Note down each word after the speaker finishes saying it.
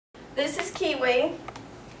This is Kiwi.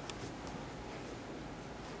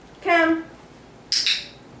 Come.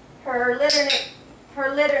 Her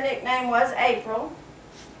litter nickname was April.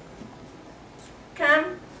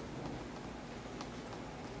 Come.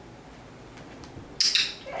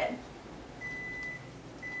 Good.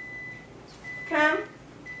 Come.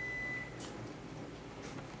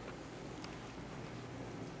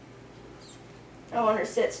 I want her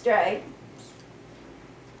to sit straight.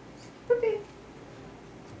 Poopy.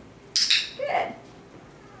 Good.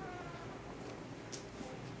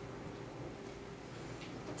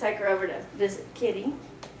 Take her over to visit Kitty.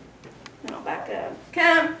 Then I'll back up.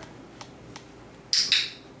 Come.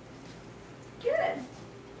 Good.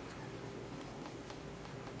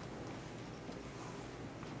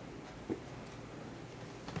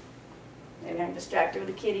 Maybe I can distract her with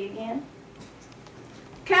the kitty again.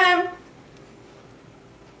 Come.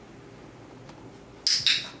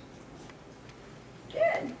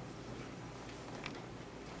 Good.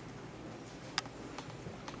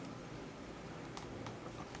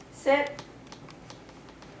 Sit.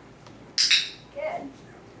 Good.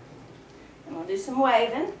 And we'll do some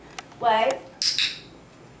waving. Wave.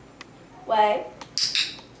 Wave.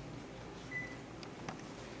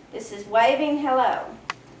 This is waving hello.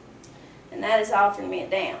 And that is offering me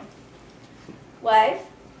it down. Wave.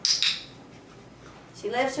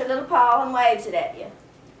 She lifts her little paw and waves it at you.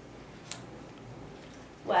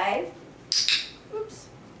 Wave. Oops.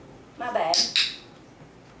 My bad.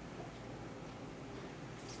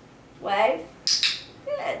 Wave.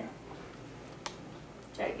 Good.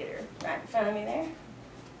 Try to get her right in front of me there.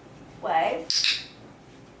 Wave.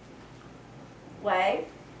 Wave.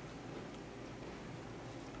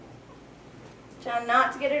 Try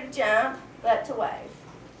not to get her to jump, but to wave.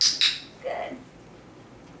 Good.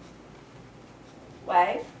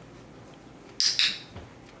 Wave.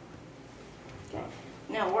 Okay.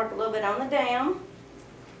 Now work a little bit on the down.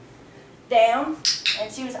 Down.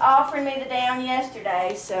 And she was offering me the down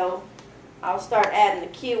yesterday, so I'll start adding the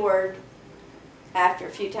Q word after a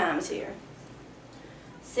few times here.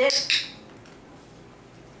 Sit.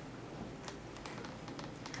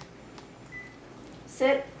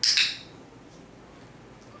 Sit.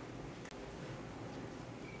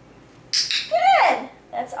 Good.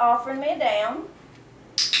 That's offering me a down.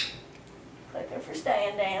 Click her for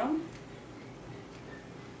staying down.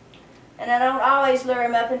 And I don't always lure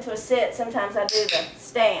him up into a sit. Sometimes I do the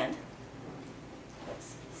stand.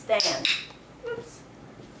 Stand. Oops.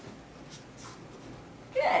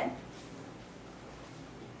 Good.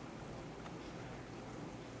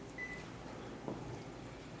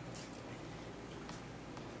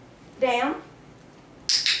 Down.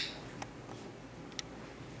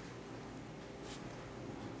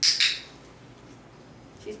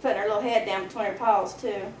 She's putting her little head down between her paws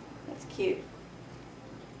too. That's cute.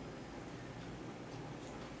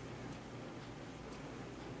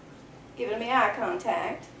 Giving me eye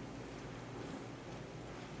contact.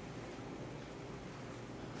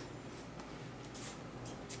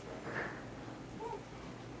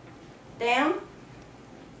 Down.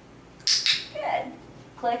 Good.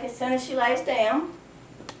 Click as soon as she lays down.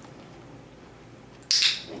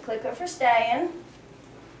 And click her for staying.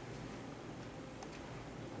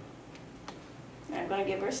 Now I'm going to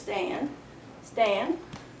give her a stand. Stand.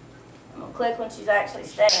 I'm going to click when she's actually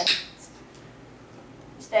staying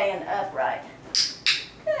upright.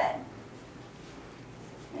 Good.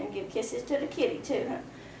 And give kisses to the kitty too, huh?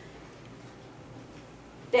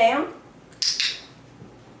 Down.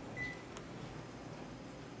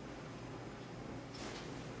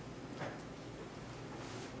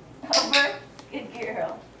 Over. Good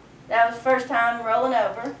girl. That was the first time rolling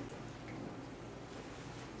over.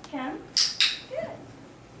 Come. Good.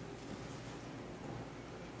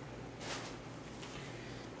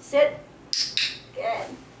 Sit. Good.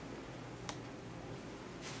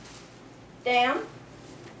 Down.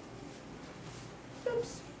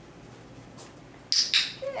 Oops.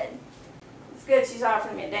 Good. It's good she's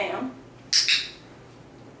offering me a down.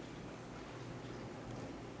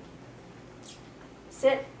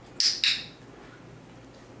 Sit.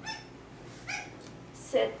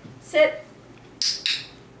 Sit. Sit.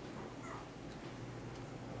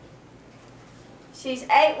 She's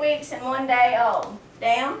 8 weeks and 1 day old.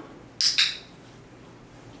 Down.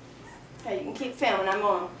 Okay, you can keep filming. I'm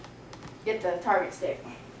going to get the target stick.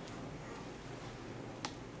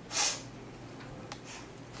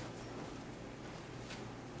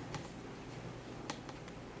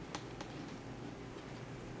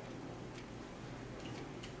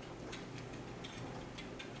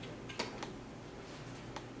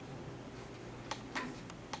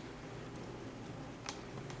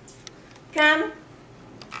 Come.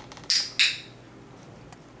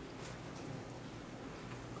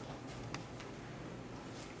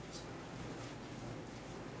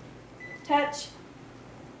 Touch.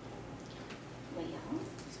 Well,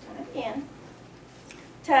 start again.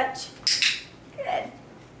 Touch. Good.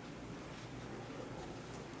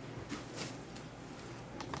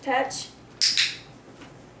 Touch.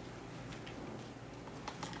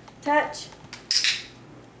 Touch.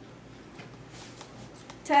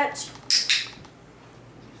 Touch.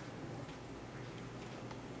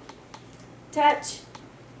 Touch.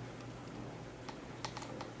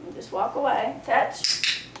 And just walk away. Touch.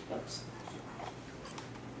 Oops.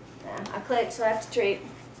 Now I clicked, so I have to treat.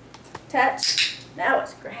 Touch. That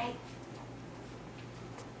was great.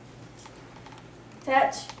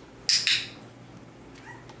 Touch.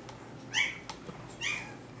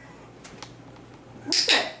 What's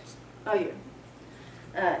that? Oh, you.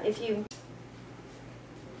 If you.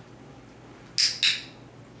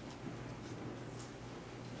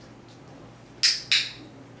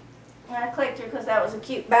 I clicked her because that was a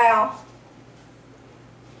cute bow.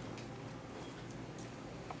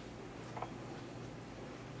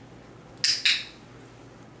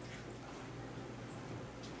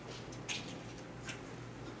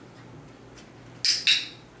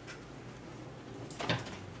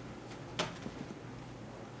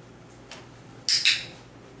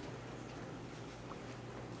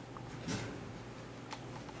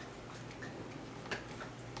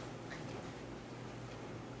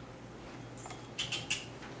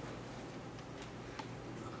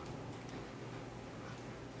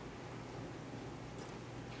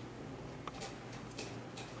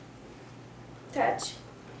 Touch.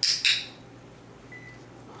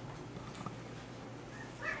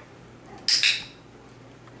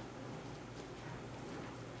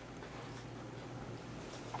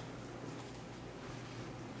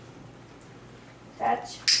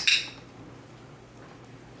 Touch.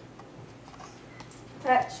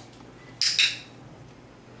 Touch.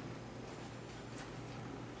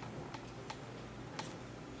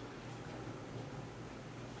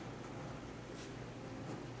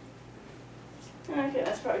 Okay,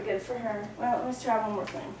 that's probably good for her. Well, let's try one more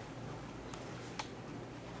thing.